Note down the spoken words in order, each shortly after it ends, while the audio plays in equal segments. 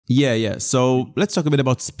Yeah, yeah. So let's talk a bit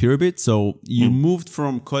about Spearbit. So you moved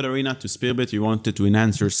from Code Arena to Spearbit. You wanted to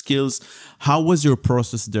enhance your skills. How was your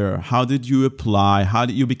process there? How did you apply? How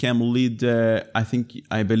did you become lead?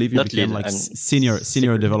 I believe you Not became lead, like I'm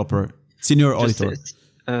senior developer, senior just auditor.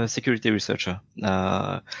 security researcher.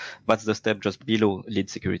 That's the step just below lead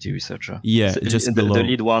security researcher. Yeah, just The below.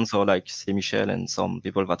 lead ones are like Michel and some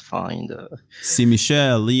people that find. See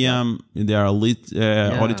Michel, Yeah, Liam, they are lead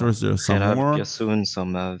yeah. auditors. There are some Gerald, more. Gerson,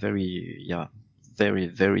 some very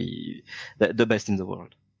the best in the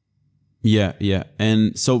world. Yeah, yeah. And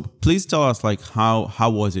so please tell us like how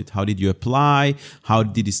was it? How did you apply? How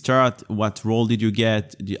did you start? What role did you get?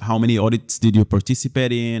 How many audits did you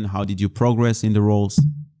participate in? How did you progress in the roles?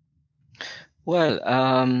 Well,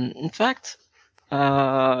 in fact,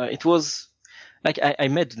 it was like I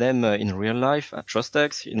met them in real life at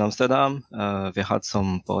Trustex in Amsterdam. They had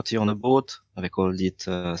some party on a boat. They called it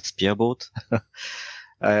Spearboat.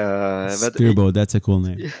 But Spearboat, that's a cool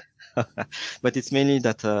name. but it's mainly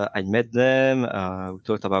that I met them. We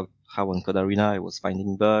talked about how on Code Arena I was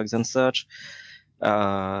finding bugs and such.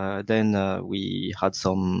 Then we had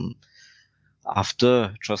some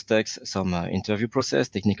after Trustex some interview process,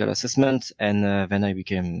 technical assessment, and then I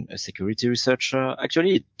became a security researcher.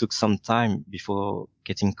 Actually, it took some time before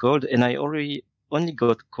getting called, and I only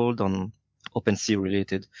got called on OpenSea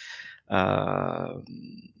related uh,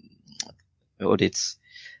 audits.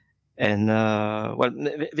 And well,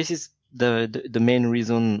 this is the main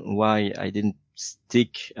reason why I didn't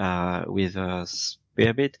stick with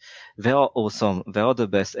Spearbit. They are awesome. They are the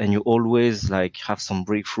best, and you always like have some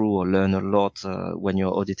breakthrough or learn a lot when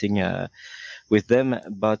you're auditing with them.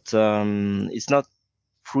 But it's not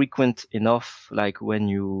frequent enough. Like when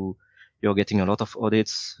you're getting a lot of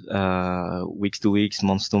audits, weeks to weeks,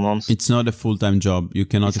 months to months. It's not a full-time job. You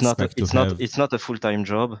cannot expect to have. It's not a full-time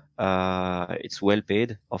job. It's well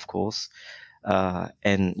paid, of course.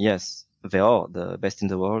 And yes, they are the best in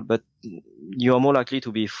the world, but you are more likely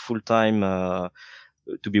to be full-time,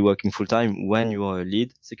 to be working full-time when you are a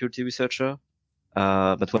lead security researcher.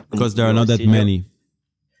 But when Because there are you are not a that senior, many.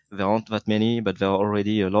 there aren't that many, but there are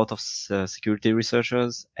already a lot of security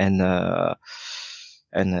researchers and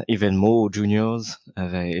even more juniors.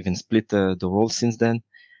 They even split the role since then.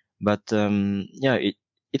 But yeah,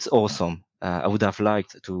 it's awesome. I would have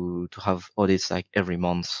liked to have audits like every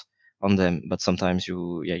month on them, but sometimes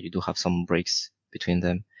you do have some breaks between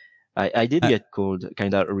them. I did Uh, get called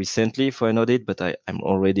kind of recently for an audit, but I'm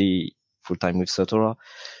already full time with Certora,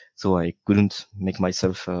 so I couldn't make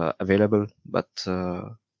myself available. But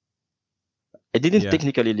I didn't yeah.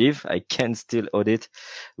 technically leave. I can still audit,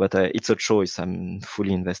 but it's a choice. I'm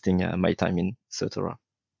fully investing my time in Certora.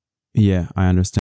 Yeah, I understand.